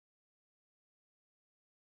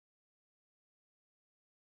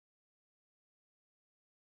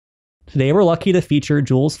Today we're lucky to feature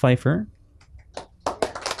Jules Feiffer.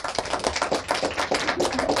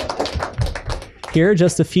 Here are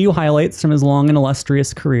just a few highlights from his long and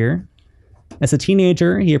illustrious career. As a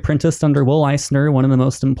teenager, he apprenticed under Will Eisner, one of the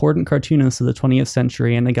most important cartoonists of the 20th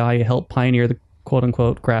century and the guy who helped pioneer the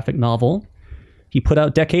quote-unquote graphic novel. He put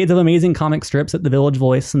out decades of amazing comic strips at the Village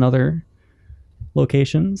Voice and other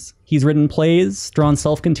locations. He's written plays, drawn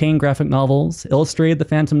self-contained graphic novels, illustrated The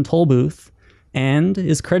Phantom Tollbooth, and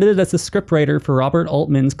is credited as the scriptwriter for Robert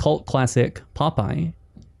Altman's cult classic, Popeye.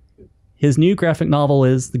 His new graphic novel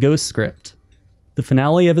is The Ghost Script, the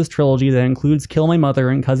finale of his trilogy that includes Kill My Mother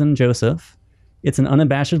and Cousin Joseph. It's an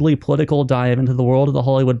unabashedly political dive into the world of the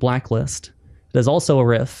Hollywood blacklist. It is also a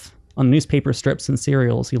riff on newspaper strips and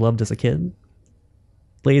serials he loved as a kid.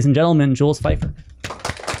 Ladies and gentlemen, Jules Feiffer.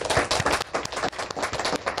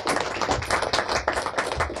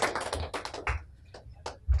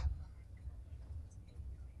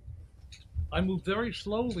 I move very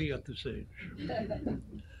slowly at this age.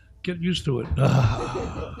 Get used to it.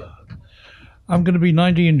 I'm going to be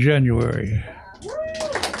 90 in January.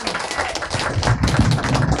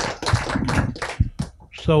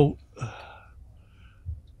 So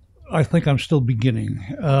I think I'm still beginning.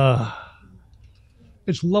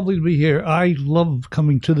 It's lovely to be here. I love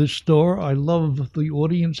coming to this store. I love the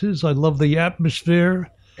audiences. I love the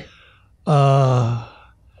atmosphere.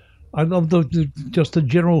 I love just the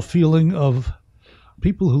general feeling of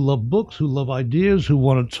people who love books, who love ideas, who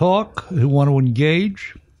want to talk, who want to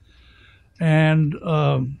engage, and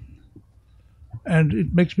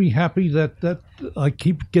it makes me happy that I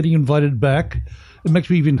keep getting invited back. It makes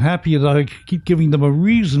me even happier that I keep giving them a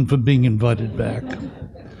reason for being invited back.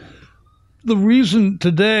 The reason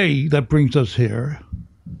today that brings us here.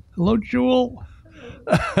 Hello, Jewel.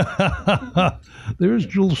 There's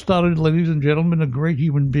Jules Stoddard, ladies and gentlemen, a great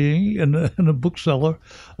human being and a bookseller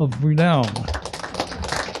of renown.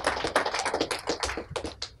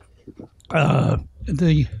 I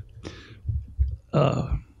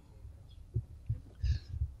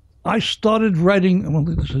started writing. Well,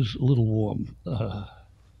 this is a little warm.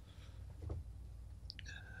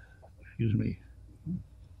 Excuse me.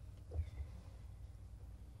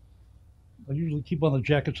 I usually keep on the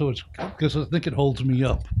jacket because I think it holds me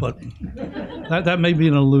up, but that may be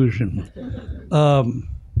an illusion.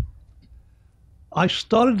 I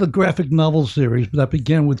started the graphic novel series that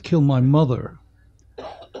began with Kill My Mother,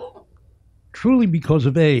 truly because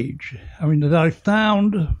of age. I mean, that I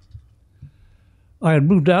found I had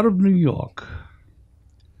moved out of New York.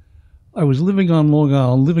 I was living on Long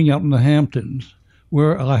Island, living out in the Hamptons,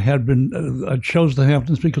 where I had been, I chose the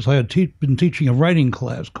Hamptons because I had been teaching a writing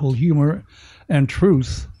class called Humor and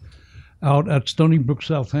Truth out at Stony Brook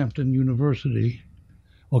Southampton University,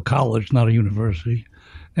 or college, not a university,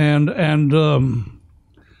 and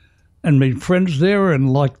made friends there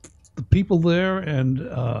and liked the people there, and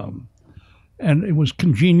it was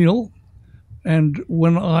congenial. And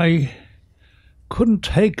when I couldn't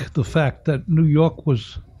take the fact that New York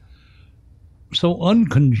was so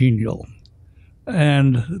uncongenial,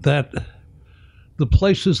 and that the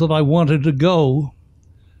places that I wanted to go,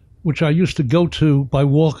 which I used to go to by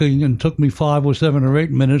walking and took me 5 or 7 or 8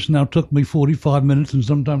 minutes, now took me 45 minutes, and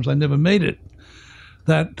sometimes I never made it,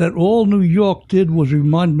 that all New York did was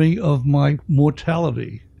remind me of my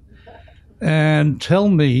mortality and tell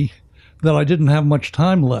me that I didn't have much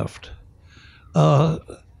time left.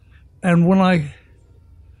 And when I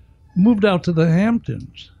moved out to the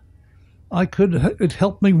Hamptons, it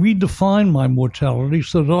helped me redefine my mortality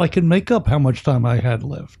so that I could make up how much time I had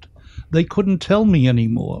left. They couldn't tell me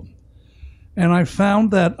anymore. And I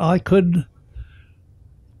found that I could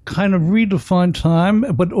kind of redefine time,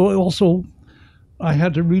 but also I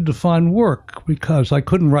had to redefine work because I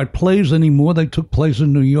couldn't write plays anymore. They took place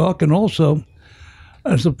in New York. And also,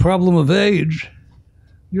 as a problem of age,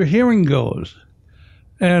 your hearing goes.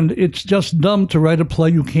 And it's just dumb to write a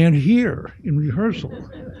play you can't hear in rehearsal.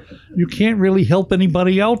 You can't really help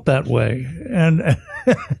anybody out that way. And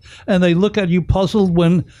and they look at you puzzled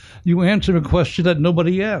when you answer a question that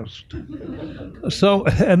nobody asked. So,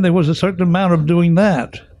 and there was a certain amount of doing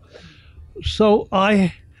that. So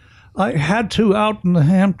I had to, out in the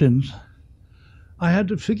Hamptons, I had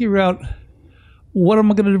to figure out, what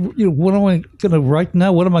am I going to, what am I going to write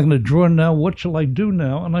now? What am I going to draw now? What shall I do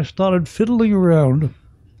now? And I started fiddling around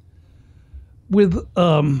with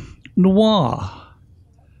noir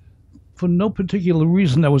for no particular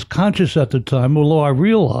reason that was conscious at the time, although I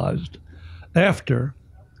realized after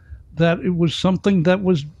that it was something that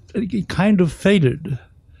was kind of faded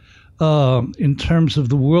in terms of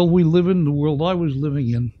the world we live in, the world I was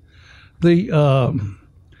living in.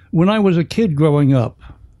 When I was a kid growing up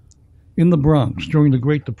in the Bronx during the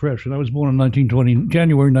Great Depression. I was born in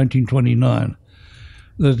January 1929.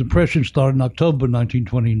 The Depression started in October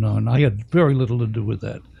 1929. I had very little to do with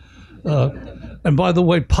that. And by the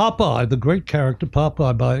way, Popeye, the great character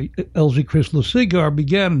Popeye by Elzie Chrysler Segar,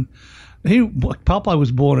 began. Popeye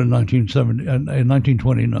was born in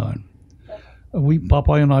 1929.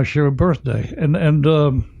 Popeye and I share a birthday, and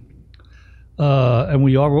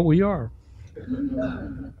we are what we are.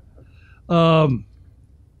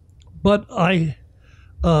 But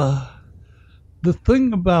the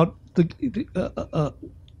thing about the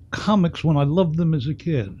comics when I loved them as a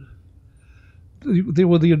kid, there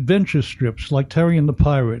were the adventure strips like Terry and the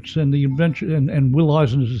Pirates and the adventure and Will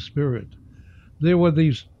Eisner's Spirit. There were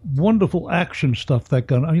these wonderful action stuff that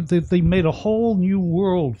got. I mean, they made a whole new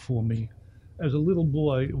world for me as a little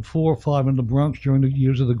boy, 4 or 5 in the Bronx during the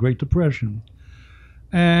years of the Great Depression.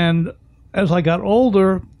 And as I got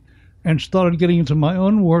older and started getting into my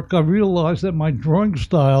own work, I realized that my drawing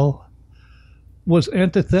style was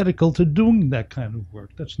antithetical to doing that kind of work.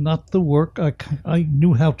 That's not the work I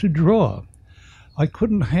knew how to draw. I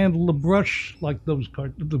couldn't handle the brush like those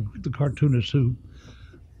the cartoonists who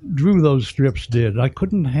drew those strips did. I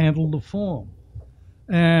couldn't handle the form.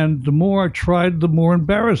 And the more I tried, the more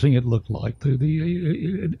embarrassing it looked like.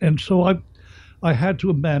 And so I had to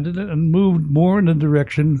abandon it and moved more in the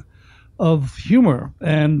direction of humor,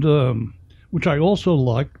 and which I also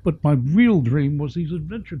liked. But my real dream was these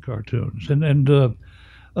adventure cartoons, and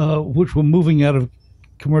which were moving out of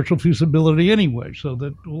commercial feasibility anyway. So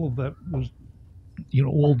that all of that was,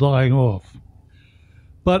 all dying off.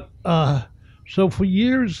 But so for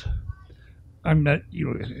years, I'm not,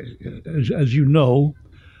 as you know,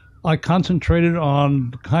 I concentrated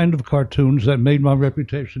on the kind of cartoons that made my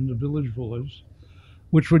reputation the Village Voice,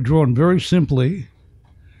 which were drawn very simply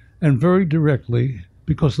and very directly,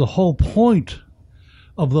 because the whole point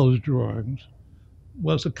of those drawings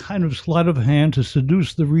was a kind of sleight of hand to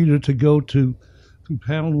seduce the reader to go to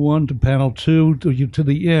panel 1 to panel 2 to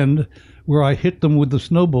the end, where I hit them with the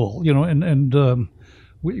snowball,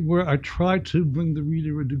 where I tried to bring the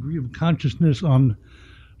reader a degree of consciousness on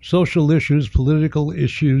social issues, political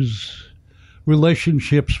issues,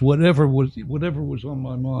 relationships, whatever was on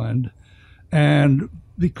my mind. And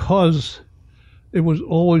because it was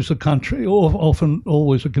always often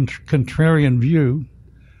always a contrarian view,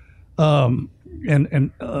 and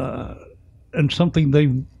something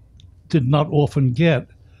they did not often get,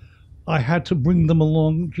 I had to bring them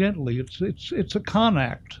along gently. It's a con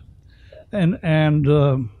act, and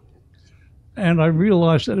I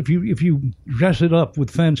realized that if you dress it up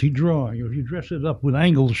with fancy drawing, or if you dress it up with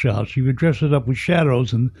angle shots, if you dress it up with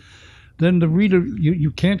shadows, and then the reader,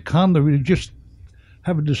 you can't con the reader. Just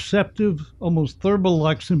have a deceptive, almost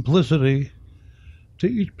Thurber-like simplicity to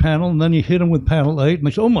each panel, and then you hit them with panel 8, and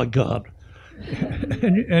they say, "Oh my God!"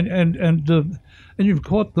 and you've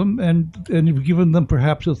caught them, and you've given them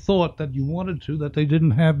perhaps a thought that you wanted to that they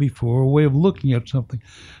didn't have before, a way of looking at something.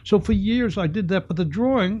 So for years I did that, but the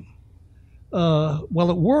drawing, while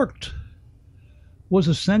it worked, was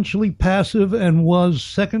essentially passive and was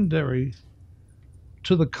secondary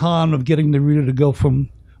to the con of getting the reader to go from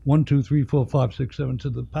 1, 2, 3, 4, 5, 6, 7 to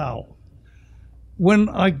the POW. When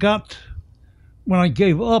I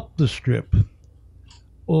gave up the strip,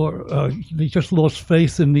 or they just lost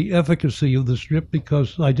faith in the efficacy of the strip,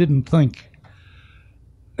 because I didn't think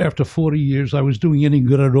after 40 years I was doing any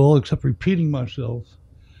good at all except repeating myself.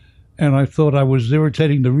 And I thought I was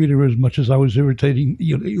irritating the reader as much as I was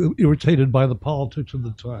irritated by the politics of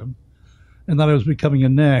the time, and that I was becoming a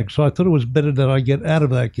nag. So I thought it was better that I get out of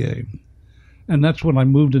that game. And that's when I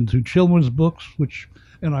moved into children's books,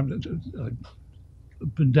 and I've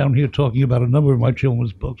been down here talking about a number of my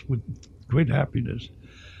children's books with great happiness.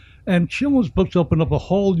 And children's books opened up a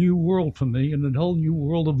whole new world for me, and a whole new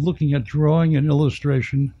world of looking at drawing and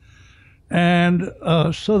illustration. And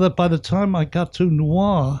so that by the time I got to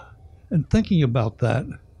noir and thinking about that,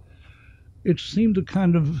 it seemed a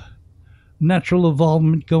kind of natural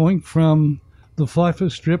evolvement going from the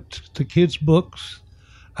Feiffer strip to kids' books,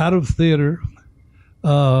 out of theater.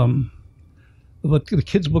 But the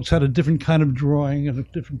kids' books had a different kind of drawing and a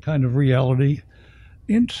different kind of reality,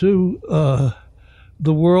 into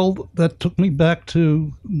the world that took me back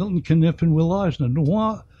to Milton Caniff and Will Eisner.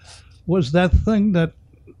 Noir was that thing that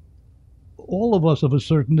all of us of a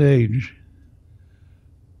certain age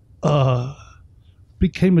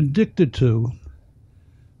became addicted to.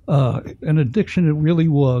 An addiction it really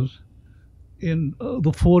was. In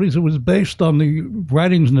the 40s, it was based on the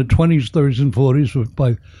writings in the 20s, 30s, and 40s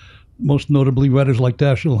by most notably writers like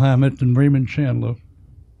Dashiell Hammett and Raymond Chandler.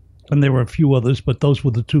 And there were a few others, but those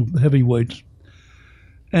were the two heavyweights.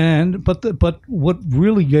 But what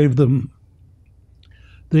really gave them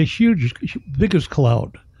the biggest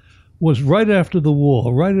clout was right after the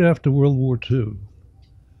war, right after World War II,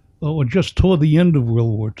 or just toward the end of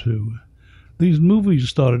World War II. These movies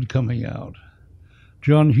started coming out.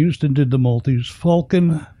 John Huston did The Maltese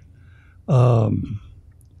Falcon. The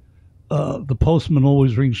Postman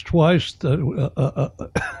Always Rings Twice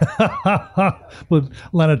with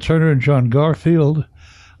Lana Turner and John Garfield.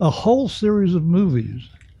 A whole series of movies.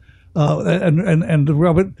 And the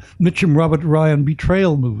Robert Ryan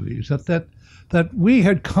betrayal movies that we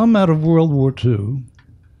had come out of World War II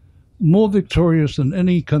more victorious than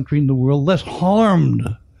any country in the world, less harmed.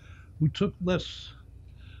 We took less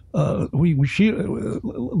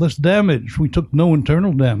less damage. We took no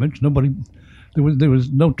internal damage. There was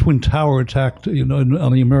no Twin Tower attack,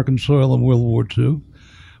 on the American soil in World War II.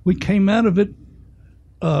 We came out of it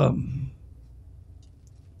in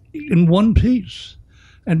one piece.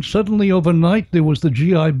 And suddenly, overnight, there was the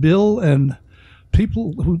GI Bill, and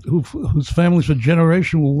people whose families for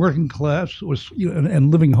generations were working class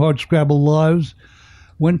and living hard scrabble lives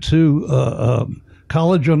went to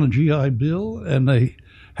college on the GI Bill, and they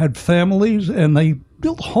had families, and they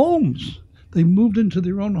built homes. They moved into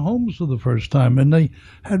their own homes for the first time, and they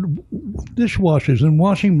had dishwashers and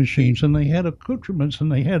washing machines, and they had accoutrements,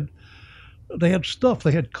 and they had stuff.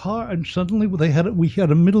 They had and suddenly we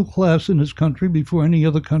had a middle class in this country before any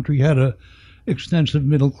other country had a extensive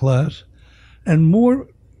middle class, and more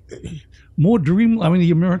dream. I mean,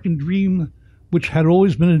 the American dream, which had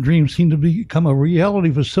always been a dream, seemed to become a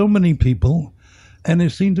reality for so many people, and there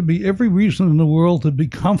seemed to be every reason in the world to be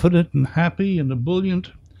confident and happy and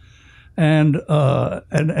ebullient. And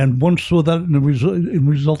one saw that in the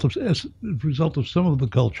result of some of the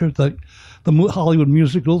culture, like the Hollywood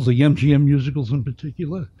musicals, the MGM musicals in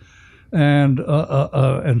particular, and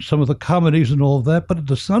some of the comedies and all of that. But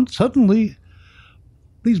suddenly,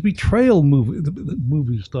 these betrayal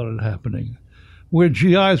movies started happening, where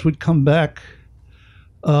GIs would come back.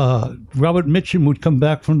 Robert Mitchum would come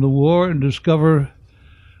back from the war and discover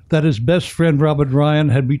that his best friend Robert Ryan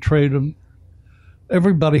had betrayed him.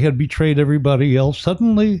 Everybody had betrayed everybody else.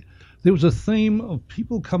 Suddenly, there was a theme of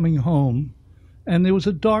people coming home, and there was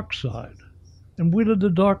a dark side. And where did the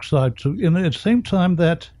dark side to? And at the same time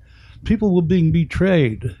that people were being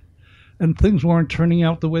betrayed, and things weren't turning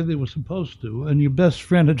out the way they were supposed to, and your best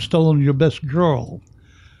friend had stolen your best girl,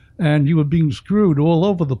 and you were being screwed all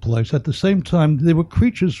over the place. At the same time, there were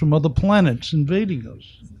creatures from other planets invading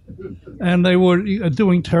us, and they were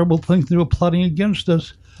doing terrible things. They were plotting against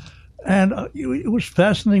us. And it was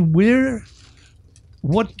fascinating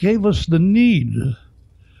what gave us the need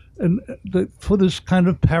for this kind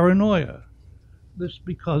of paranoia.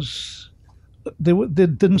 Because there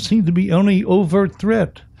didn't seem to be any overt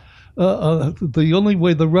threat. The only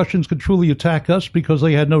way the Russians could truly attack us, because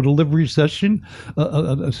they had no delivery system,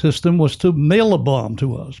 was to mail a bomb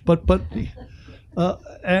to us.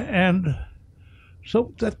 And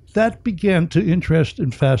so that began to interest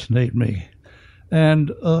and fascinate me.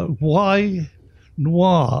 And why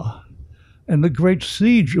noir, and the great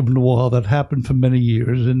siege of noir that happened for many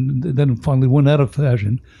years and then finally went out of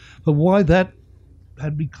fashion, but why that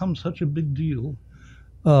had become such a big deal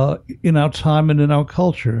in our time and in our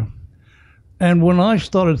culture. And when I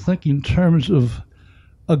started thinking in terms of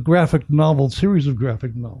a series of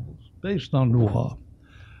graphic novels based on noir,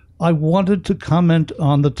 I wanted to comment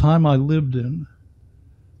on the time I lived in,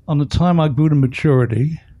 on the time I grew to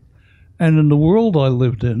maturity, and in the world I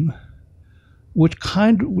lived in, which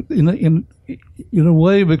kind of, in a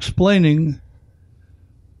way of explaining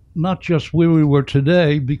not just where we were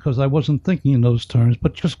today, because I wasn't thinking in those terms,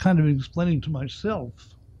 but just kind of explaining to myself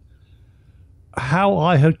how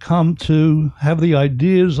I had come to have the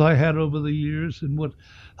ideas I had over the years and what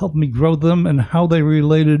helped me grow them, and how they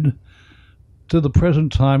related to the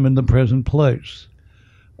present time and the present place.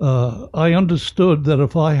 I understood that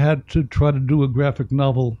if I had to try to do a graphic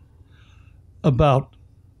novel about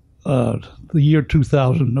the year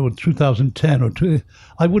 2000 or 2010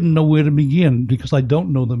 I wouldn't know where to begin, because I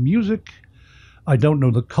don't know the music, I don't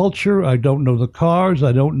know the culture, I don't know the cars,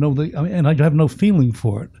 I don't know and I have no feeling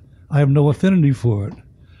for it. I have no affinity for it.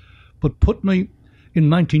 But put me in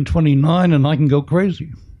 1929 and I can go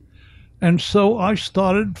crazy. And so I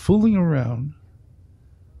started fooling around,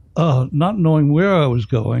 not knowing where I was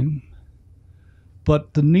going,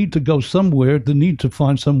 but the need to go somewhere, the need to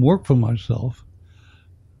find some work for myself.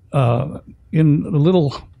 In a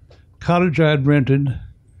little cottage I had rented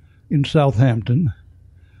in Southampton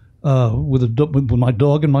with my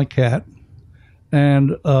dog and my cat,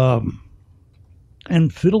 and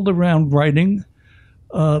fiddled around writing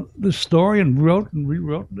this story and wrote and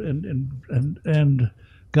rewrote and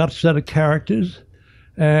got a set of characters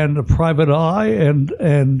and a private eye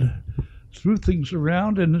and threw things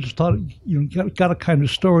around and started, got a kind of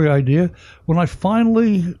story idea. When I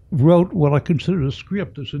finally wrote what I considered a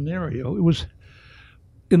script, a scenario, it was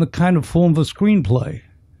in the kind of form of a screenplay,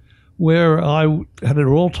 where I had it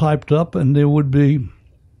all typed up and there would be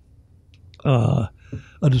a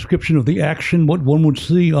description of the action, what one would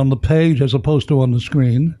see on the page as opposed to on the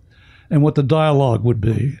screen, and what the dialogue would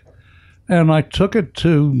be. And I took it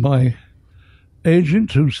to my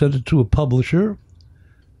agent, who sent it to a publisher,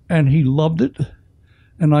 and he loved it.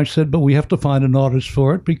 And I said, but we have to find an artist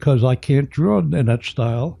for it because I can't draw in that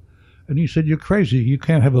style. And he said, you're crazy. You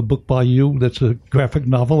can't have a book by you that's a graphic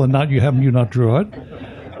novel and not draw it.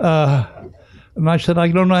 And I said, I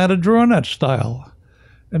don't know how to draw in that style.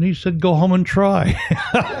 And he said, go home and try.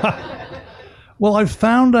 Well, I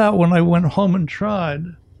found out when I went home and tried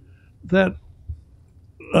that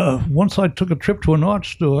once I took a trip to an art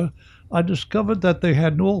store, I discovered that they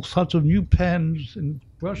had all sorts of new pens and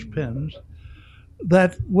brush pens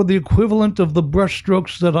that were the equivalent of the brush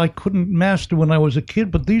strokes that I couldn't master when I was a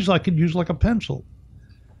kid, but these I could use like a pencil.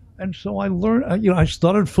 And so I learned, I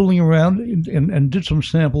started fooling around and did some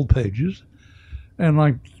sample pages. And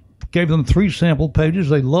I gave them 3 sample pages.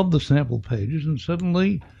 They loved the sample pages. And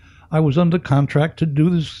suddenly I was under contract to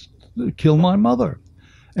do this, Kill My Mother.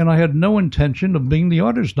 And I had no intention of being the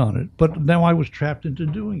artist on it. But now I was trapped into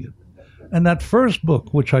doing it. And that first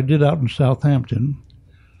book, which I did out in Southampton,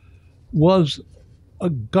 was a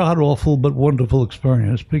god-awful but wonderful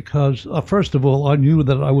experience because, first of all, I knew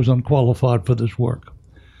that I was unqualified for this work.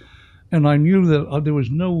 And I knew that there was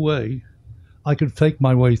no way I could fake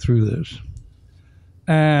my way through this.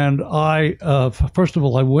 And first of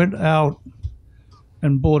all, I went out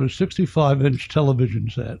and bought a 65-inch television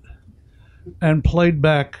set and played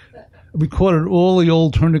back, recorded all the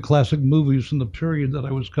old Turner Classic movies from the period that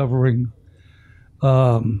I was covering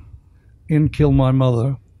in Kill My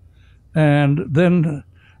Mother. And then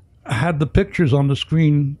had the pictures on the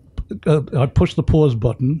screen. I pushed the pause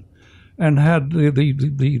button and had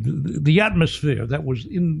the atmosphere that was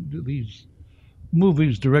in these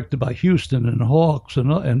movies directed by Huston and Hawks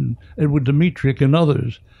and Edward Dmytryk and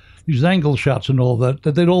others, these angle shots and all that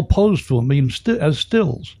they'd all posed for me as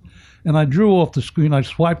stills. And I drew off the screen, I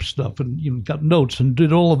swiped stuff and got notes and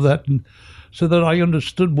did all of that, and so that I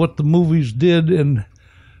understood what the movies did and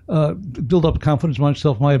build up confidence in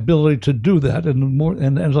myself, my ability to do that.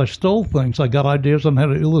 And as I stole things, I got ideas on how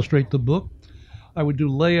to illustrate the book. I would do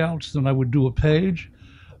layouts, then I would do a page.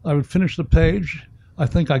 I would finish the page. I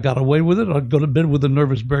think I got away with it. I'd go to bed with a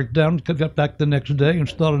nervous breakdown, get back the next day and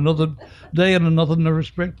start another day and another nervous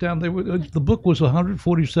breakdown. The book was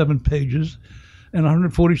 147 pages and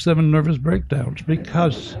 147 nervous breakdowns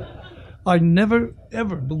because I never,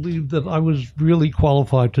 ever believed that I was really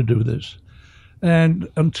qualified to do this. And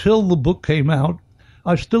until the book came out,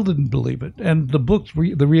 I still didn't believe it. And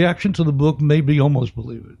the reaction to the book made me almost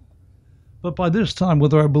believe it. But by this time,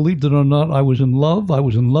 whether I believed it or not, I was in love. I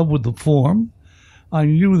was in love with the form. I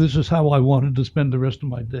knew this is how I wanted to spend the rest of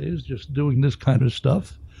my days, just doing this kind of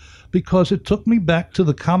stuff, because it took me back to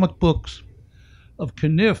the comic books of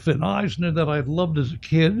Kniff and Eisner that I had loved as a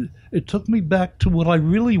kid. It took me back to what I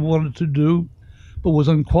really wanted to do, but was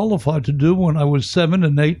unqualified to do when I was 7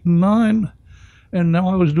 and 8 and 9. And now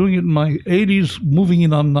I was doing it in my 80s, moving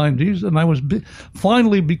in on 90s, and I was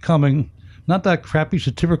finally becoming not that crappy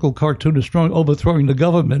satirical cartoonist overthrowing the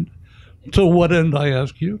government. To what end, I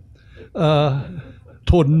ask you?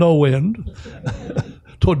 Toward no end.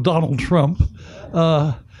 Toward Donald Trump.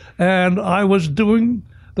 And I was doing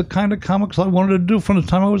the kind of comics I wanted to do from the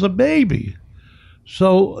time I was a baby.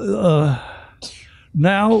 So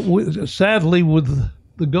now, sadly, with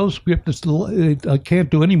the Ghost script, I can't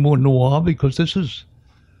do any more noir because this is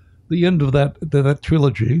the end of that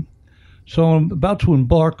trilogy. So I'm about to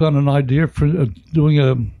embark on an idea for doing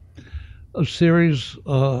a series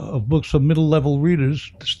of books for middle-level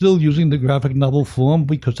readers, still using the graphic novel form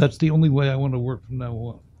because that's the only way I want to work from now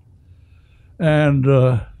on.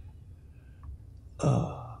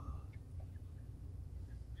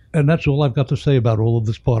 And that's all I've got to say about all of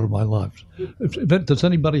this part of my life. Does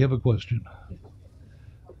anybody have a question?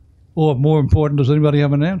 Or more important, does anybody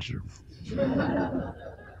have an answer?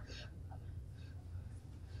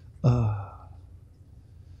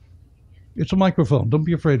 It's a microphone. Don't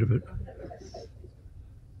be afraid of it.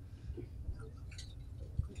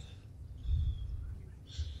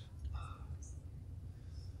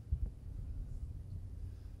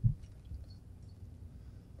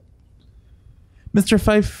 Mr.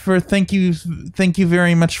 Feiffer, thank you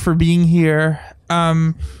very much for being here.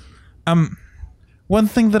 One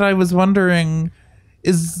thing that I was wondering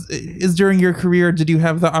is during your career, did you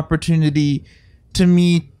have the opportunity to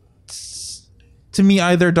meet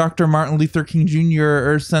either Dr. Martin Luther King Jr.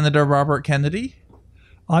 or Senator Robert Kennedy?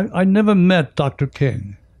 I never met Dr.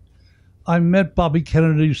 King. I met Bobby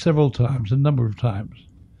Kennedy several times, a number of times.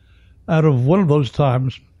 Out of one of those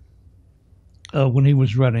times, when he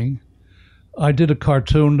was running, I did a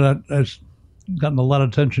cartoon that has gotten a lot of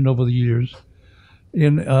attention over the years.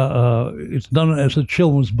 It's done as a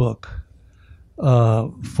children's book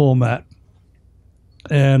format,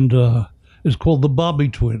 and it's called The Bobby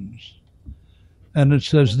Twins. And it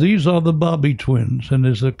says, "These are the Bobby Twins," and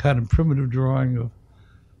there's a kind of primitive drawing of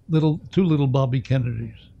two little Bobby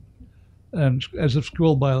Kennedys, and as if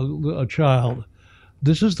scrolled by a child.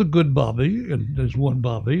 This is the good Bobby, and there's one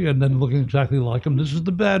Bobby, and then looking exactly like him, this is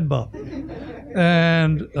the bad Bobby.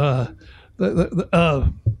 And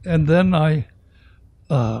and then I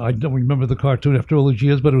don't remember the cartoon after all these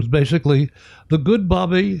years, but it was basically, the good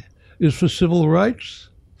Bobby is for civil rights.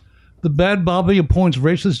 The bad Bobby appoints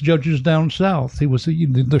racist judges down south. He was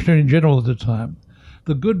the Attorney General at the time.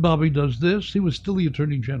 The good Bobby does this. He was still the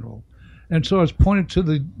Attorney General. And so I was pointing to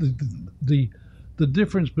the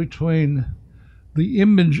difference between the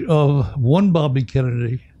image of one Bobby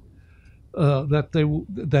Kennedy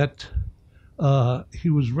that he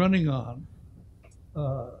was running on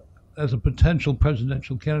as a potential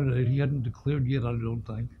presidential candidate. He hadn't declared yet, I don't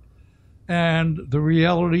think. And the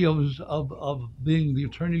reality of being the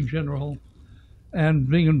Attorney General and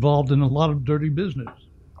being involved in a lot of dirty business.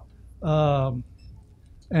 And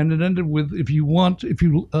it ended with, if you want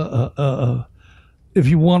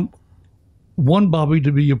one Bobby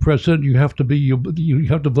to be your president, you have to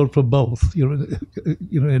vote for both.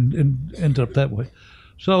 And end up that way.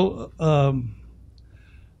 So on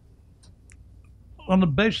the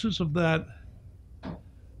basis of that,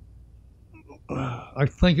 I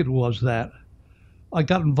think it was that I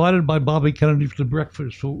got invited by Bobby Kennedy to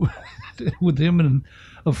breakfast with him and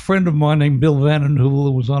a friend of mine named Bill Vannon, who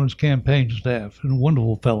was on his campaign staff, and a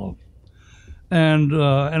wonderful fellow, and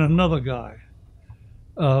another guy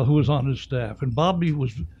who was on his staff. And Bobby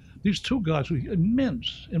was, these two guys were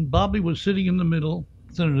immense, and Bobby was sitting in the middle,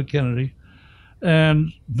 Senator Kennedy,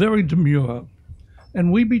 and very demure,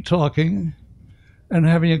 and we'd be talking and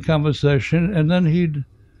having a conversation, and then he'd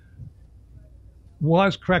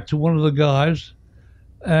wisecrack to one of the guys,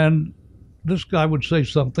 and this guy would say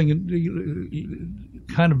something, and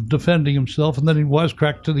kind of defending himself, and then he'd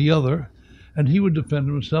wisecrack to the other, and he would defend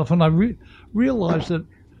himself. And I realized that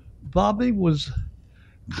Bobby was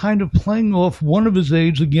kind of playing off one of his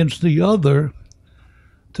aides against the other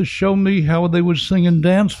to show me how they would sing and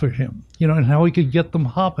dance for him, and how he could get them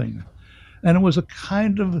hopping. And it was a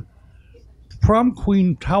kind of prom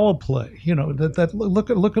queen tower play, that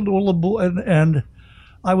look at all the boys, and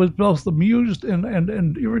I was both amused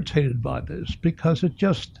and irritated by this, because it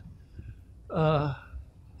just I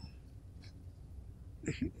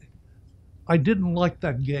didn't like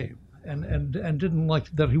that game, and didn't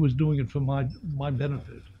like that he was doing it for my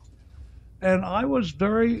benefit, and I was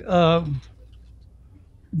very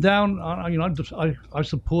down on. I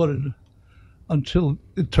supported, until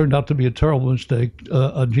it turned out to be a terrible mistake,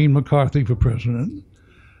 Gene McCarthy for president,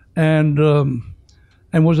 and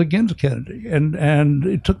was against Kennedy. And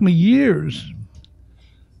it took me years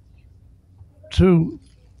to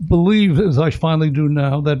believe, as I finally do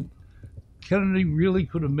now, that Kennedy really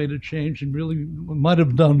could have made a change and really might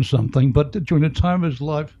have done something. But during the time of his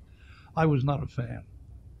life, I was not a fan.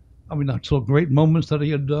 I mean, I saw great moments that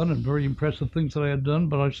he had done and very impressive things that I had done,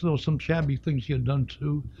 but I saw some shabby things he had done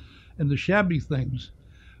too. And the shabby things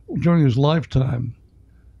during his lifetime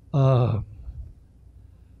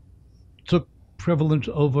took prevalence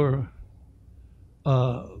over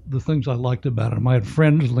the things I liked about him. I had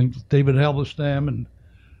friends like David Halberstam and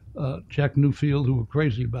Jack Newfield who were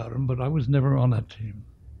crazy about him, but I was never on that team.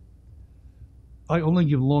 I only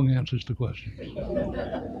give long answers to questions.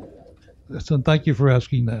 So thank you for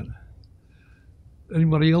asking that.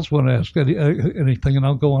 Anybody else want to ask anything, and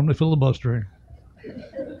I'll go on with filibustering.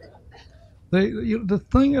 The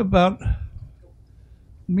thing about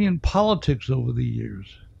me in politics over the years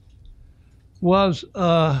was,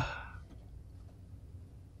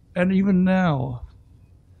 and even now,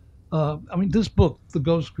 this book, The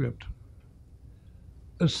Ghost Script,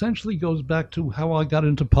 essentially goes back to how I got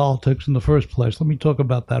into politics in the first place. Let me talk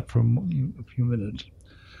about that for a few minutes.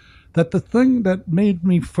 That the thing that made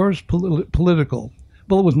me first political,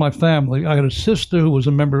 well, it was my family. I had a sister who was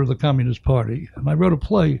a member of the Communist Party, and I wrote a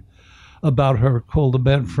play about her called A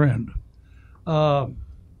Bad Friend.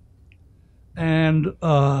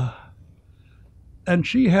 and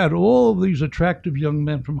she had all of these attractive young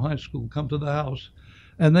men from high school come to the house,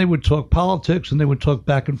 and they would talk politics and they would talk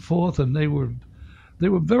back and forth, and they were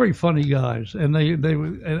very funny guys, and they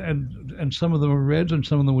were and some of them were Reds and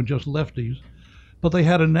some of them were just lefties, but they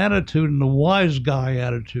had an attitude and a wise guy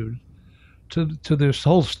attitude to this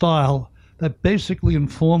whole style that basically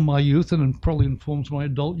informed my youth and probably informs my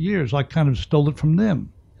adult years. I kind of stole it from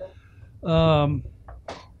them.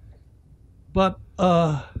 But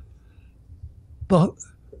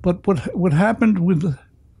what happened with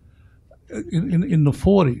in the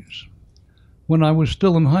 40s, when I was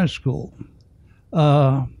still in high school,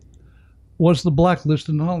 was the blacklist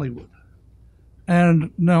in Hollywood.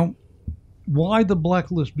 And now, why the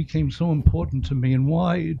blacklist became so important to me and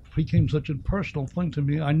why it became such a personal thing to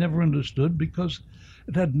me, I never understood, because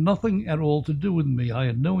it had nothing at all to do with me. I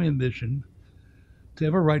had no ambition to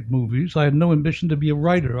ever write movies. I had no ambition to be a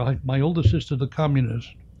writer. My older sister, the communist,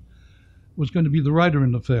 was going to be the writer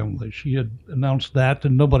in the family. She had announced that,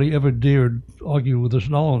 and nobody ever dared argue with a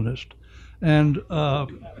Stalinist. And I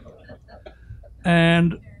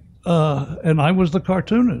was the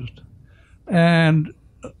cartoonist.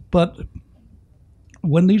 But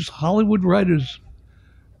when these Hollywood writers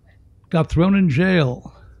got thrown in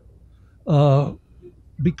jail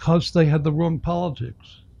because they had the wrong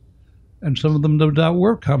politics, and some of them no doubt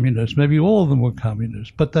were communists, maybe all of them were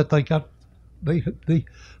communists, but that they had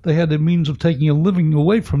the means of taking a living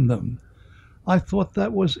away from them, I thought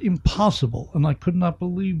that was impossible, and I could not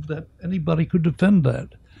believe that anybody could defend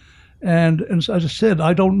that. And as I said,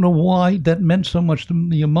 I don't know why that meant so much to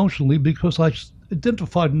me emotionally, because I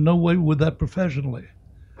identified in no way with that professionally.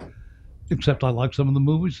 Except I liked some of the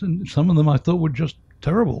movies, and some of them I thought were just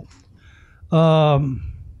terrible. But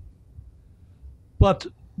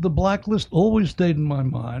the blacklist always stayed in my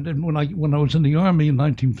mind. And when I was in the Army in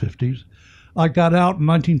 1950s, I got out in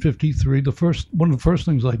 1953. One of the first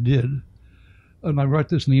things I did, and I write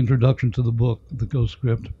this in the introduction to the book, the Ghost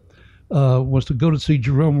Script, was to go to see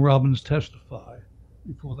Jerome Robbins testify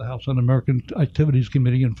before the House Un-American Activities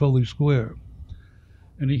Committee in Foley Square.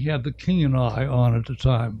 And he had The King and I on at the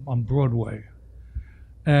time on Broadway.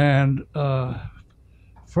 And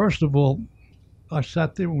first of all, I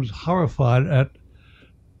sat there and was horrified at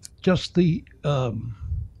just the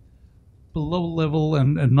below level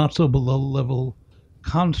and not so below level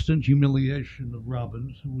constant humiliation of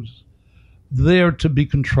Robbins, who was there to be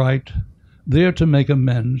contrite, there to make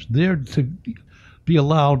amends, there to be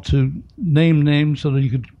allowed to name names so that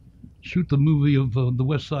you could shoot the movie of the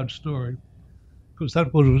West Side Story. Because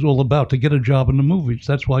that's what it was all about, to get a job in the movies.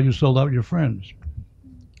 That's why you sold out your friends.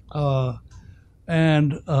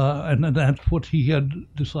 And that's what he had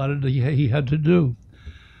decided that he had to do.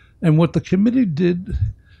 And what the committee did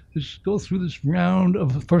is go through this round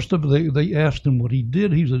of, first of all, they asked him what he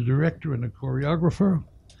did. He's a director and a choreographer,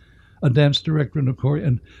 a dance director and a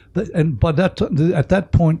choreographer. And by that at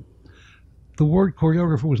that point, the word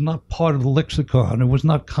choreographer was not part of the lexicon. It was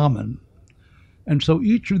not common. And so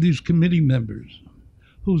each of these committee members,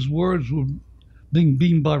 whose words were being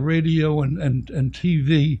beamed by radio and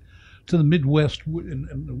TV to the Midwest and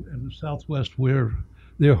the Southwest where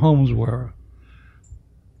their homes were,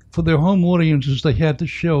 for their home audiences, they had to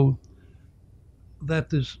show that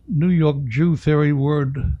this New York Jew fairy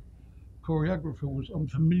word choreographer was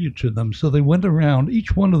unfamiliar to them. So they went around,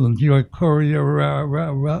 each one of them,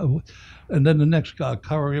 choreographer, and then the next guy,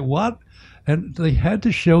 choreo, what? And they had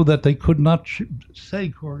to show that they could not say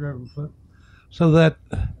choreographer, so that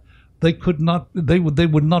they would not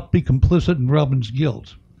be complicit in Robbins'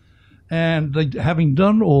 guilt. And they, having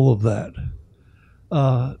done all of that,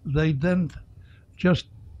 they then just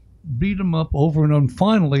beat him up over and on.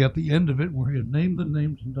 Finally, at the end of it, where he had named the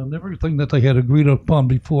names and done everything that they had agreed upon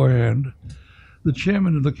beforehand, the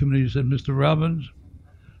chairman of the committee said, "Mr. Robbins,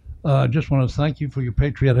 I just want to thank you for your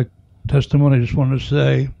patriotic testimony. I just want to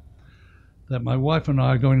say that my wife and I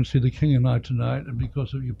are going to see The King and I tonight, and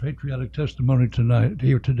because of your patriotic testimony tonight,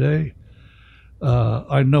 here today,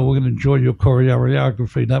 I know we're going to enjoy your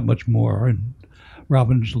choreography that much more." And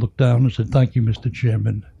Robbins looked down and said, "Thank you, Mr.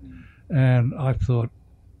 Chairman." And I thought,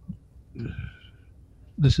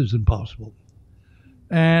 this is impossible.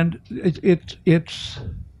 And it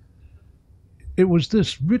was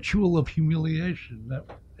this ritual of humiliation that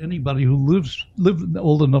anybody who lived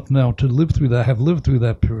old enough now to live through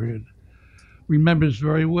that period, remembers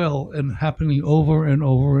very well, and happening over and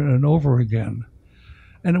over and over again.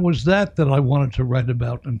 And it was that I wanted to write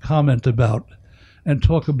about and comment about and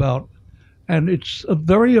talk about. And it's a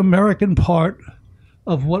very American part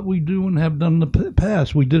of what we do and have done in the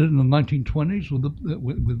past. We did it in the 1920s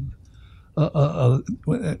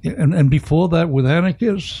and before that with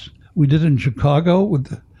anarchists, We did it in Chicago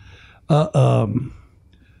with after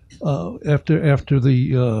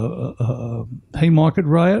the Haymarket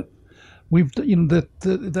riot. We've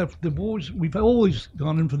we've always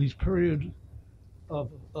gone in for these periods of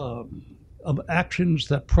actions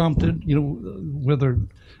that prompted, whether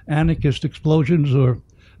anarchist explosions or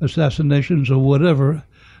assassinations or whatever,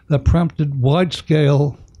 that prompted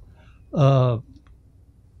wide-scale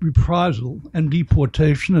reprisal and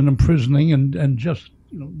deportation and imprisoning and just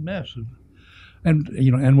massive. And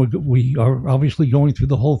we are obviously going through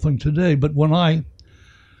the whole thing today. But when I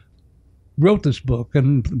wrote this book,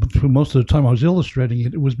 and for most of the time I was illustrating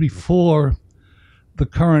it, it was before the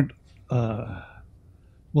current,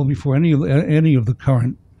 before any of the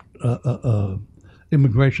current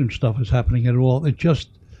immigration stuff is happening at all. It's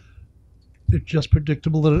just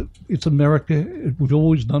predictable that it's America. We've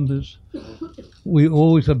always done this. We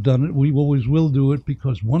always have done it. We always will do it,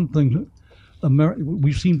 because one thing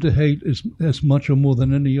we seem to hate as much or more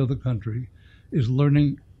than any other country is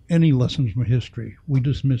learning any lessons from history. We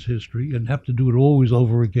dismiss history and have to do it always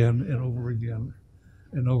over again and over again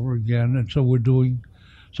and over again. And so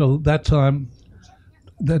that time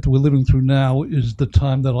that we're living through now is the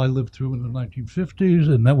time that I lived through in the 1950s,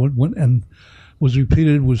 and that went and was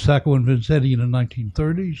repeated with Sacco and Vanzetti in the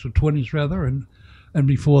 1930s, or 20s rather, and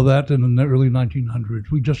before that in the early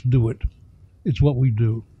 1900s. We just do it. It's what we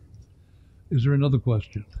do. Is there another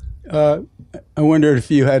question? I wondered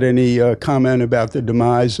if you had any comment about the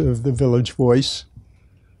demise of the Village Voice.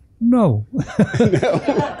 No.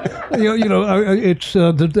 It's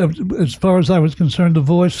as far as I was concerned, the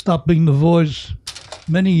Voice stopped being the Voice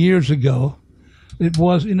many years ago. It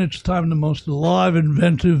was in its time the most alive,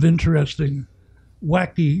 inventive, interesting,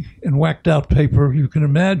 wacky, and whacked out paper you can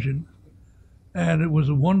imagine. And it was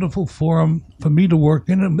a wonderful forum for me to work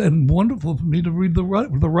in, and wonderful for me to read the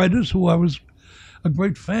writers who I was a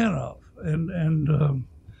great fan of, and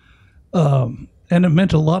it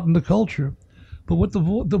meant a lot in the culture. But what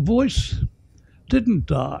the Voice didn't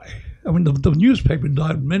die. I mean, the newspaper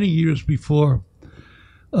died many years before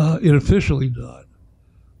it officially died.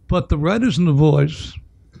 But the writers in the Voice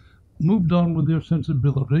moved on with their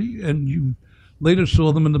sensibility, and you later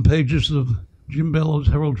saw them in the pages of Jim Bellow's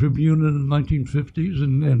Herald Tribune in the 1950s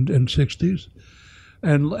and 60s,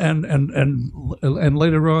 and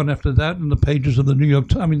later on after that in the pages of the New York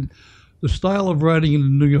Times. I mean, the style of writing in the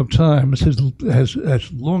New York Times has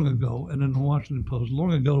long ago, and in the Washington Post,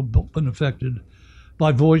 long ago been affected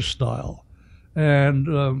by Voice style, and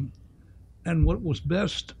what was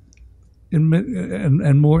best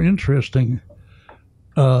and more interesting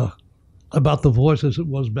about the Voice as it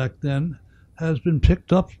was back then has been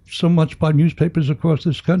picked up so much by newspapers across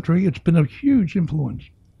this country. It's been a huge influence,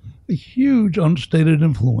 a huge unstated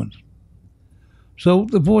influence. So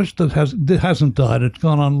the Voice that hasn't died. It's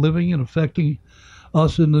gone on living and affecting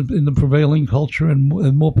us in the prevailing culture, and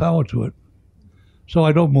more power to it. So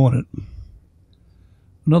I don't mourn it.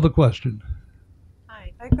 Another question.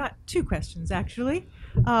 Hi, I've got two questions actually.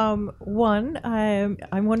 One,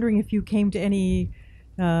 I'm wondering if you came to any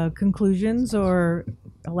conclusions or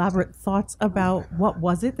elaborate thoughts about what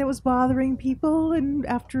was it that was bothering people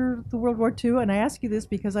after the World War II. And I ask you this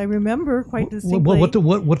because I remember quite distinctly.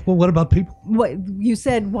 What about people? What you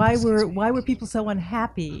said? Why were people so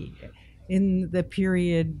unhappy in the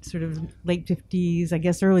period, sort of late 50s, I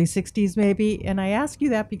guess early 60s maybe? And I ask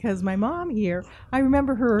you that because my mom here, I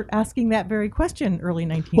remember her asking that very question early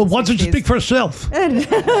 1960s. Well, why don't you speak for herself?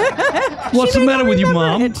 What's the matter with you,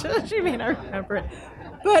 Mom? She may not remember it.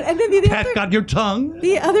 But and then Pat got your tongue.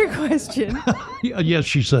 The other question. Yes,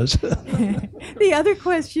 she says. The other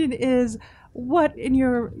question is, what in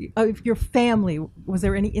your family, was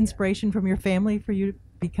there any inspiration from your family for you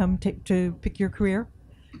to pick your career?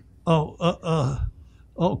 Oh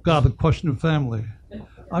God, the question of family.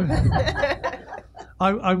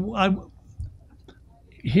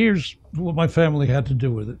 Here's what my family had to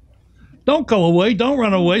do with it. Don't go away. Don't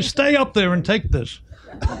run away. Stay up there and take this.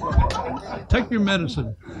 Take your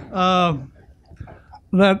medicine.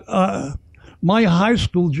 My high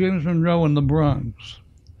school, James Monroe in the Bronx,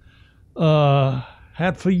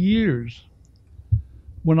 had for years,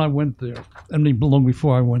 when I went there, and long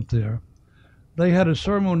before I went there, they had a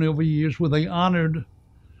ceremony over years where they honored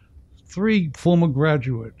 3 former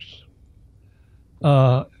graduates,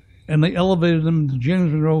 and they elevated them to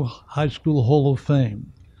James Monroe High School Hall of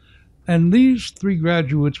Fame. And these 3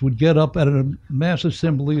 graduates would get up at a mass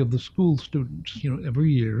assembly of the school students,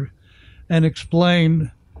 every year, and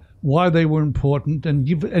explain why they were important and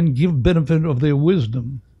give benefit of their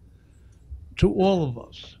wisdom to all of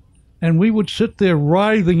us. And we would sit there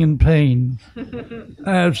writhing in pain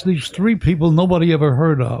as these three people nobody ever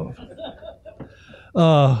heard of,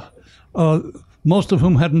 most of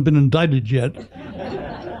whom hadn't been indicted yet,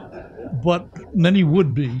 but many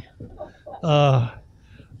would be,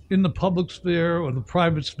 in the public sphere or the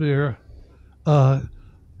private sphere,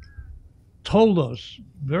 told us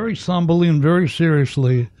very somberly and very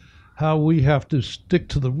seriously how we have to stick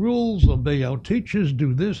to the rules, obey our teachers,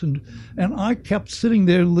 do this. And I kept sitting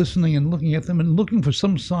there listening and looking at them and looking for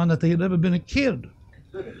some sign that they had ever been a kid,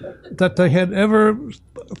 that they had ever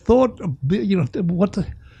thought,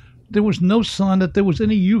 there was no sign that there was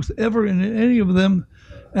any youth ever in any of them.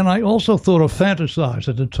 And I also thought of fantasize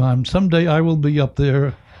at the time. Someday I will be up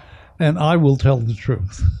there and I will tell the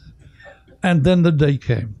truth. And then the day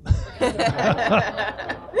came.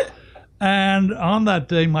 And on that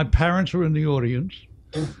day, my parents were in the audience,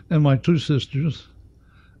 and my two sisters.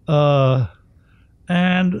 And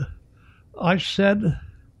I said,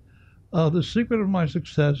 the secret of my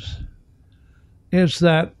success is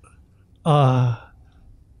that I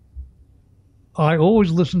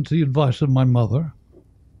always listened to the advice of my mother.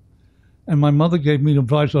 And my mother gave me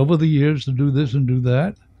advice over the years to do this and do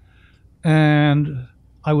that. And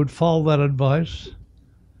I would follow that advice,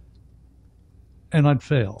 and I'd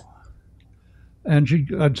fail. And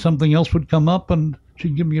something else would come up, and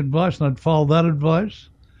she'd give me advice, and I'd follow that advice,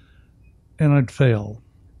 and I'd fail.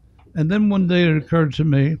 And then one day it occurred to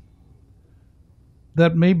me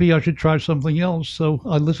that maybe I should try something else. So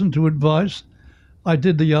I listened to advice. I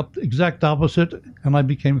did the exact opposite, and I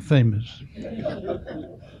became famous.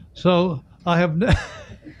 So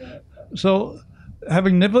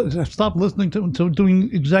having never stopped listening to doing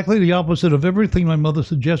exactly the opposite of everything my mother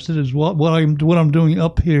suggested is what I'm doing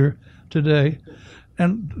up here today.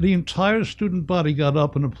 And the entire student body got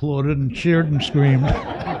up and applauded and cheered and screamed.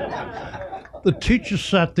 The teacher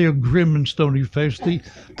sat there grim and stony-faced. The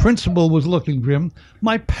principal was looking grim.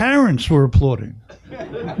 My parents were applauding.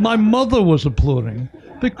 My mother was applauding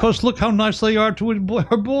because look how nice they are to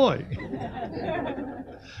her boy.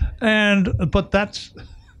 But that's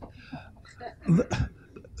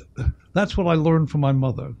what I learned from my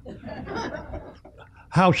mother.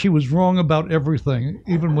 How she was wrong about everything,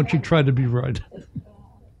 even when she tried to be right.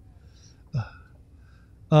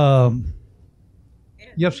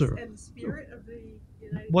 Yes, sir. And the spirit of the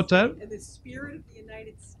United What's States, that? And the spirit of the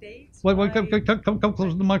United States. Wait, come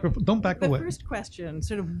close to the microphone. Don't back away. The first question,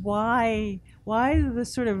 sort of why the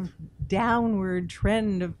sort of downward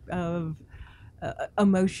trend of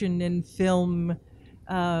emotion in film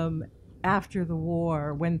after the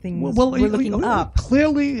war, when things were looking up?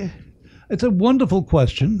 Clearly, it's a wonderful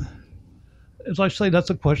question. As I say, that's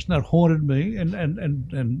a question that haunted me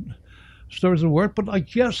and stirs the work. But I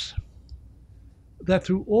guess that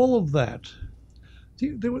through all of that,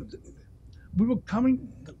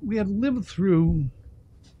 we had lived through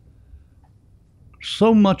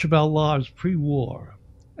so much of our lives pre-war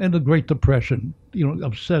and the Great Depression,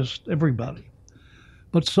 obsessed everybody.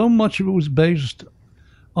 But so much of it was based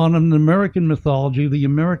on an American mythology, the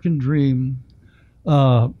American dream.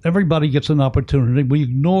 Everybody gets an opportunity. We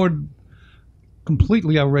ignored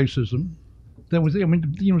completely our racism. That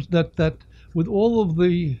with all of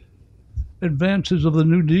the advances of the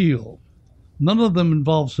New Deal, none of them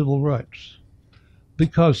involved civil rights.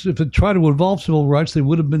 Because if it tried to involve civil rights, there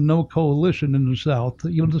would have been no coalition in the South.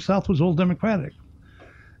 The South was all Democratic.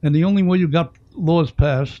 And the only way you got laws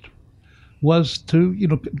passed was to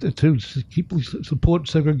support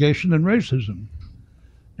segregation and racism.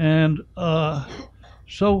 And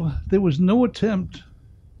so there was no attempt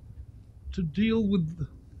to deal with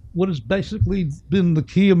what has basically been the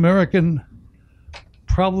key American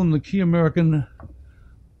problem, the key American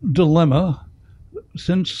dilemma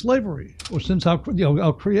since slavery, or since our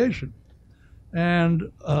creation.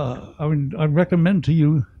 And I recommend to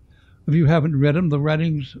you, if you haven't read them, the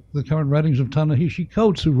current writings of Ta-Nehisi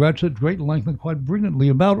Coates, who writes at great length and quite brilliantly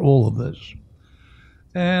about all of this.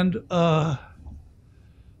 And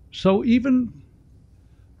so even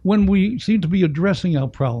when we seem to be addressing our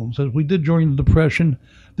problems, as we did during the Depression,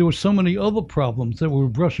 there were so many other problems that we were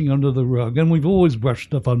brushing under the rug, and we've always brushed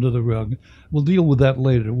stuff under the rug. We'll deal with that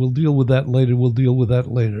later. We'll deal with that later. We'll deal with that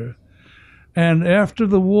later. And after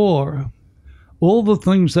the war, all the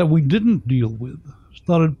things that we didn't deal with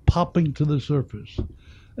started popping to the surface.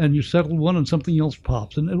 And you settle one and something else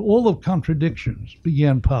pops. And all the contradictions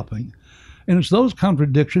began popping. And it's those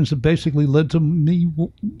contradictions that basically led to me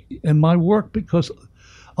and my work, because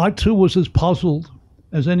I too was as puzzled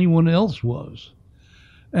as anyone else was.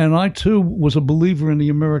 And I too was a believer in the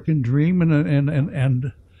American dream,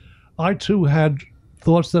 and I too had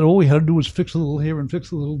thoughts that all we had to do was fix a little here and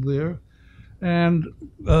fix a little there. And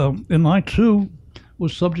I, too,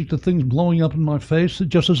 was subject to things blowing up in my face,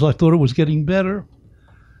 just as I thought it was getting better,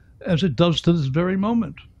 as it does to this very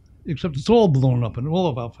moment. Except it's all blown up in all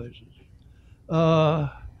of our faces.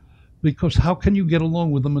 Because how can you get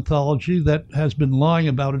along with a mythology that has been lying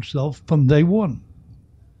about itself from day one?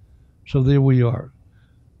 So there we are.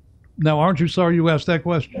 Now, aren't you sorry you asked that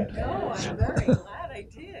question? No, I'm very glad I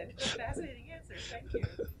did. Fascinating answer. Thank you.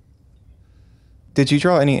 Did you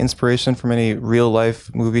draw any inspiration from any real-life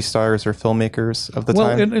movie stars or filmmakers of the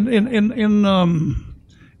time? Well,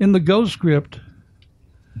 in the Go script,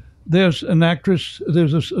 there's an actress,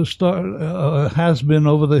 there's a star, has-been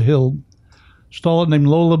over the hill, starlet named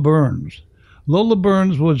Lola Burns. Lola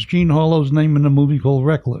Burns was Jean Harlow's name in a movie called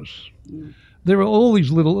Reckless. There are all these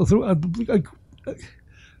little...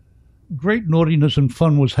 great naughtiness and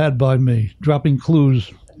fun was had by me, dropping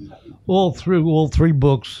clues all through all three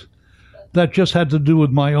books that just had to do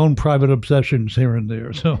with my own private obsessions here and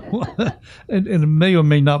there. So, and it may or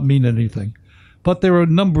may not mean anything, but there are a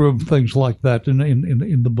number of things like that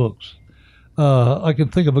in the books. I can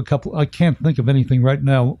think of a couple. I can't think of anything right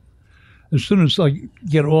now. As soon as I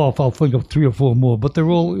get off, I'll think of 3 or 4 more. But they're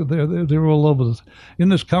all over this. In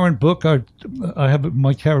this current book, I have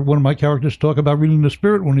one of my characters talk about reading The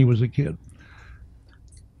Spirit when he was a kid,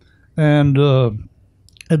 and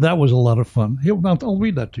that was a lot of fun. I'll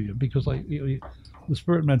read that to you because The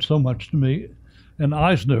Spirit meant so much to me, and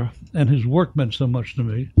Eisner and his work meant so much to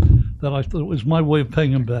me that I thought it was my way of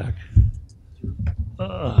paying him back.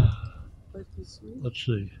 Let's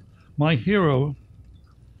see. My hero,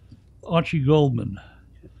 Archie Goldman,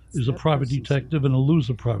 is a private detective and a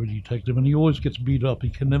loser private detective, and he always gets beat up. He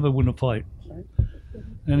can never win a fight.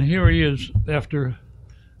 And here he is after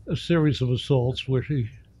a series of assaults where he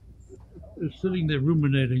is sitting there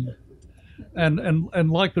ruminating, and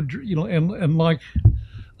like like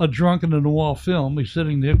a drunk in a noir film, he's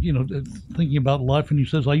sitting there, thinking about life, and he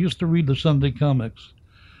says, "I used to read the Sunday comics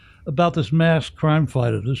about this masked crime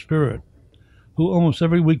fighter, the Spirit, who almost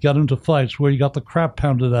every week got into fights where he got the crap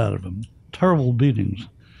pounded out of him, terrible beatings,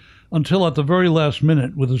 until at the very last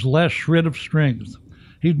minute, with his last shred of strength,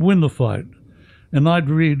 he'd win the fight. And I'd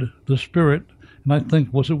read The Spirit, and I'd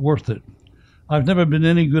think, was it worth it? I've never been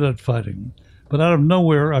any good at fighting, but out of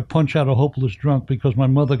nowhere, I punch out a hopeless drunk because my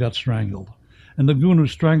mother got strangled. And the goon who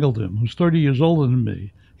strangled him, who's 30 years older than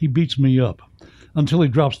me, he beats me up until he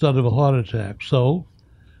drops dead of a heart attack. So,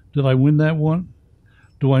 did I win that one?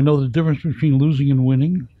 Do I know the difference between losing and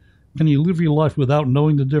winning? Can you live your life without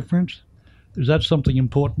knowing the difference? Is that something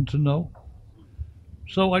important to know?"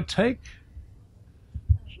 So I take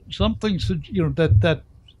something that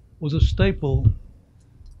was a staple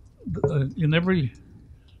in every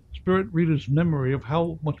Spirit reader's memory of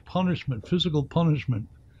how much punishment, physical punishment,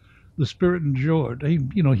 the Spirit endured. He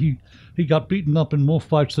got beaten up in more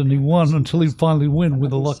fights than he won until he'd finally win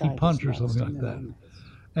with a lucky punch or something like that,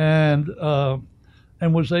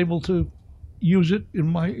 and was able to use it in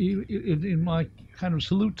my kind of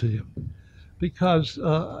salute to him, because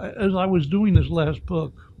as I was doing this last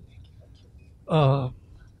book,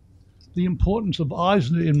 the importance of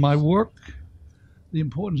Eisner in my work, the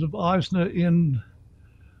importance of Eisner in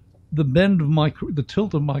the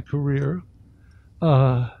tilt of my career,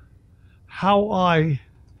 how I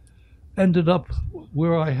ended up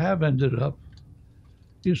where I have ended up,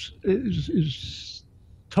 is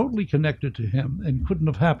totally connected to him and couldn't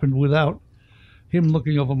have happened without him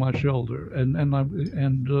looking over my shoulder. And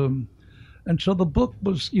so the book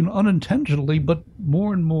was, unintentionally, but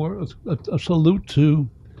more and more a salute to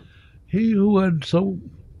he who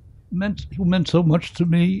meant so much to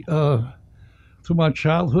me through my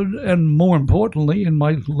childhood, and more importantly in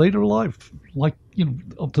my later life, like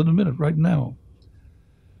up to the minute right now.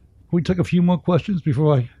 Can we take a few more questions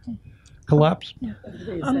before I collapse?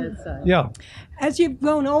 Yeah. As you've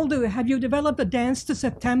grown older, have you developed a dance to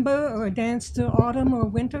September or a dance to autumn or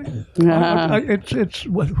winter? It's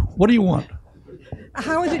what do you want?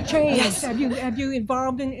 How has it changed? Yes. Have you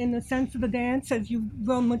evolved in the sense of the dance as you've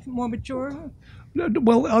grown much more mature?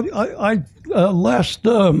 Well, I last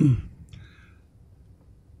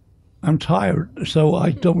I'm tired, so I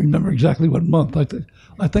don't remember exactly what month. I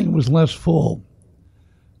think it was last fall.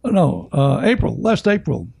 No, last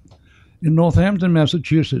April, in Northampton,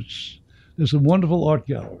 Massachusetts. There's a wonderful art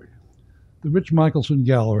gallery, the Rich Michelson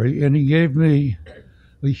Gallery, and he gave me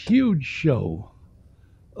a huge show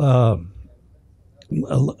last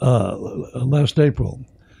April,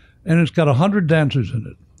 and it's got 100 dancers in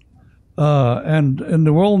it, and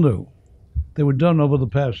they're all new. They were done over the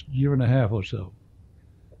past year and a half or so,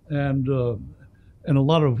 and a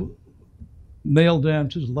lot of male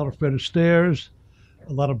dances, a lot of Fred Astaire's,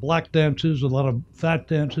 a lot of black dances, a lot of fat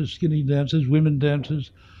dances, skinny dances, women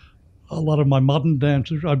dances, a lot of my modern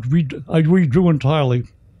dancers. I redrew entirely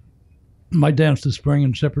my dance this spring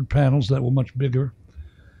in separate panels that were much bigger.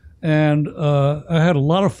 And I had a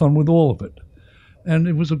lot of fun with all of it. And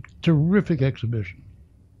it was a terrific exhibition.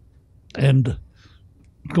 And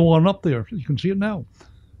go on up there. You can see it now.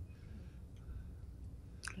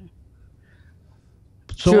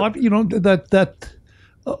 So, Sure.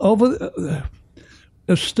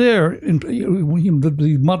 Astaire,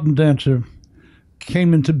 the modern dancer,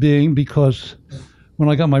 came into being because when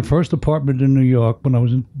I got my first apartment in New York, when I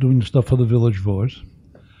was doing stuff for the Village Voice,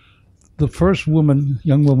 the first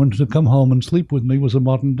young woman to come home and sleep with me was a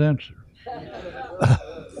modern dancer.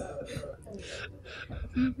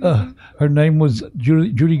 Her name was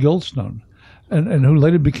Judy Goldstone, and who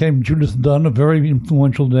later became Judith Dunn, a very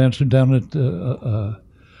influential dancer down at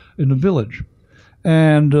in the Village.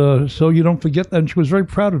 And so you don't forget that. And she was very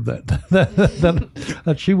proud of that.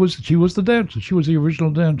 that she was the dancer. She was the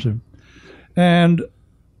original dancer. And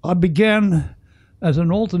I began as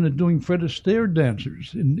an alternate doing Fred Astaire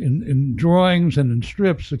dancers in drawings and in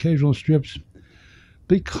strips, occasional strips,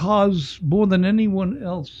 because more than anyone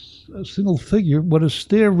else, a single figure, what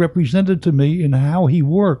Astaire represented to me in how he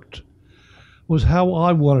worked was how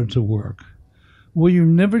I wanted to work, where you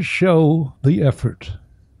never show the effort,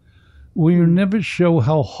 where you never show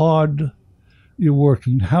how hard you're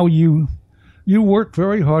working, how you work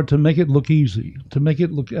very hard to make it look easy, to make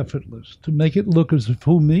it look effortless, to make it look as if,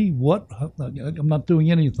 who, me? What? I'm not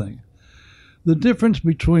doing anything. The difference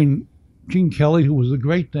between Gene Kelly, who was a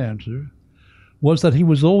great dancer, was that he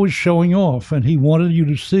was always showing off, and he wanted you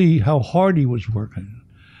to see how hard he was working.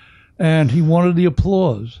 And he wanted the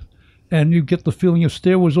applause. And you get the feeling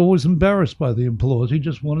Astaire was always embarrassed by the applause. He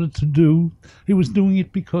just wanted to he was doing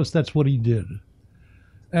it because that's what he did.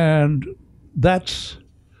 And that's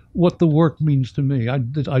what the work means to me. I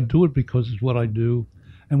do it because it's what I do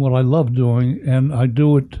and what I love doing, and I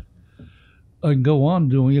do it and go on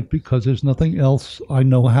doing it because there's nothing else I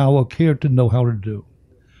know how or care to know how to do.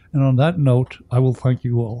 And on that note, I will thank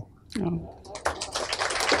you all. Oh.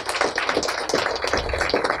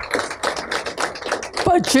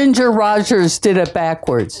 But Ginger Rogers did it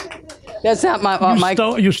backwards. That's not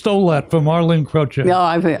You stole that from Arlene Croce.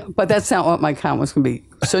 No, but that's not what my comment was going to be.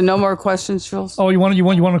 So no more questions, Jules? Oh, you want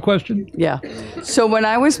a question? Yeah. So when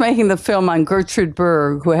I was making the film on Gertrude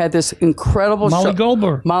Berg, who had this incredible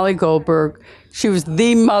Molly Goldberg, she was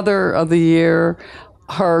the Mother of the Year.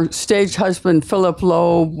 Her stage husband, Philip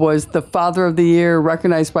Loeb, was the Father of the Year,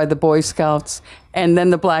 recognized by the Boy Scouts. And then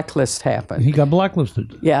the blacklist happened. He got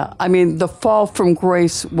blacklisted. Yeah. I mean, the fall from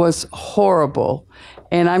grace was horrible.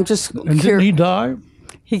 And I'm just... And didn't he die?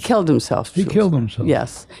 He killed himself. He killed himself.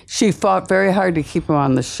 Yes. She fought very hard to keep him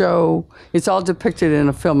on the show. It's all depicted in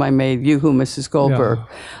a film I made, You Who, Mrs. Goldberg. Yeah.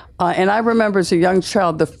 And I remember as a young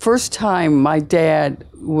child, the first time my dad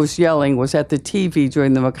was yelling was at the TV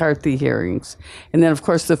during the McCarthy hearings. And then, of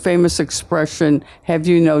course, the famous expression, have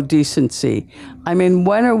you no decency? I mean,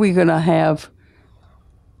 when are we going to have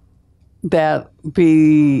that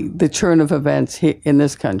be the turn of events in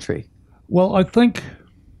this country? Well, I think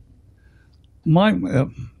my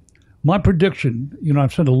prediction,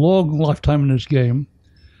 I've spent a long lifetime in this game,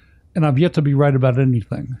 and I've yet to be right about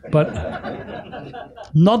anything. But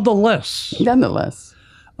nonetheless,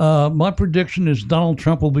 my prediction is Donald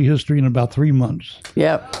Trump will be history in about 3 months.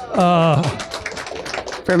 Yep.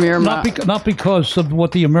 From your not because of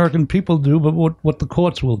what the American people do, but what the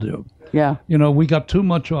courts will do. Yeah. We got too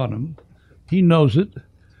much on him. He knows it,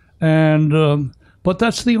 and but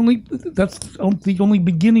that's the only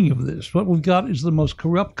beginning of this. What we've got is the most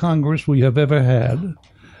corrupt Congress we have ever had,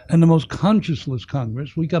 and the most conscienceless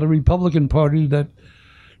Congress. We got a Republican Party that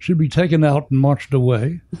should be taken out and marched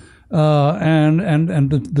away, and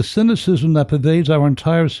the cynicism that pervades our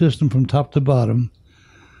entire system from top to bottom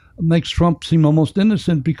makes Trump seem almost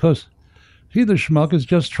innocent because he, the schmuck, is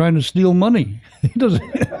just trying to steal money. He doesn't.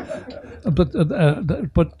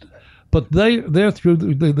 But they're through.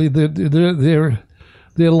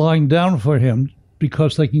 They're lying down for him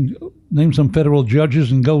because they can name some federal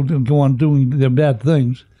judges and go on doing their bad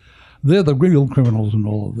things. They're the real criminals in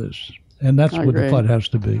all of this, and that's what the fight has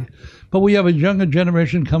to be. But we have a younger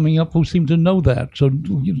generation coming up who seem to know that. So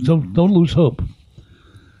don't lose hope.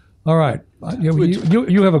 All right,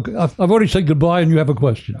 you have I've already said goodbye, and you have a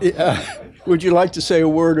question. Would you like to say a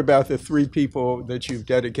word about the 3 people that you've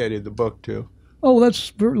dedicated the book to? Oh, that's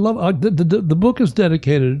very lovely. The book is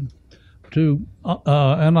dedicated to,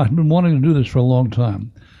 and I've been wanting to do this for a long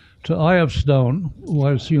time, to I.F. Stone, who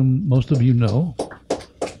I assume most of you know.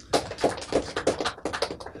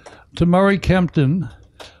 to Murray Kempton,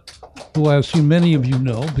 who I assume many of you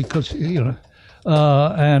know, because when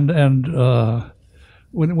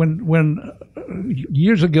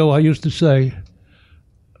years ago I used to say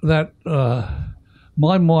that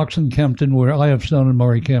my marks in Kempton were I have Stone and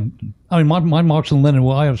Murray Kempton. I mean, my marks in Lenin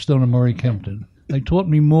were I have Stone and Murray Kempton. They taught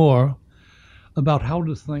me more about how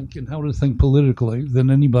to think and how to think politically than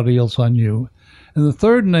anybody else I knew. And the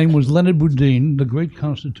third name was Leonard Boudin, the great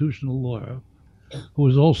constitutional lawyer, who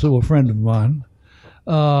was also a friend of mine,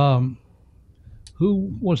 who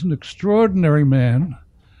was an extraordinary man,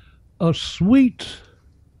 a sweet,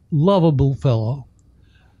 lovable fellow,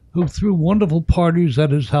 who threw wonderful parties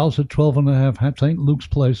at his house at 12 and a half St. Luke's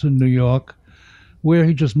Place in New York, where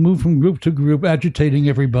he just moved from group to group, agitating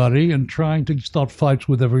everybody and trying to start fights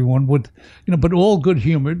with everyone, but all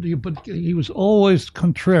good-humored. But he was always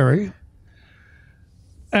contrary,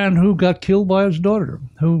 and who got killed by his daughter,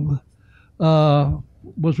 who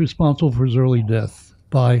was responsible for his early death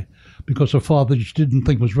because her father just didn't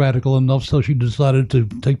think was radical enough, so she decided to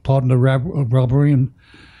take part in a robbery and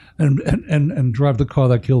drive the car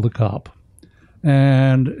that killed the cop.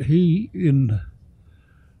 And he, in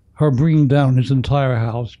her bringing down his entire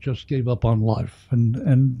house, just gave up on life.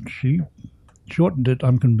 And she shortened it,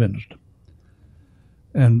 I'm convinced.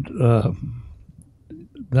 And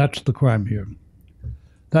that's the crime here.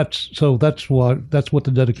 That's what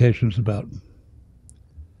the dedication is about.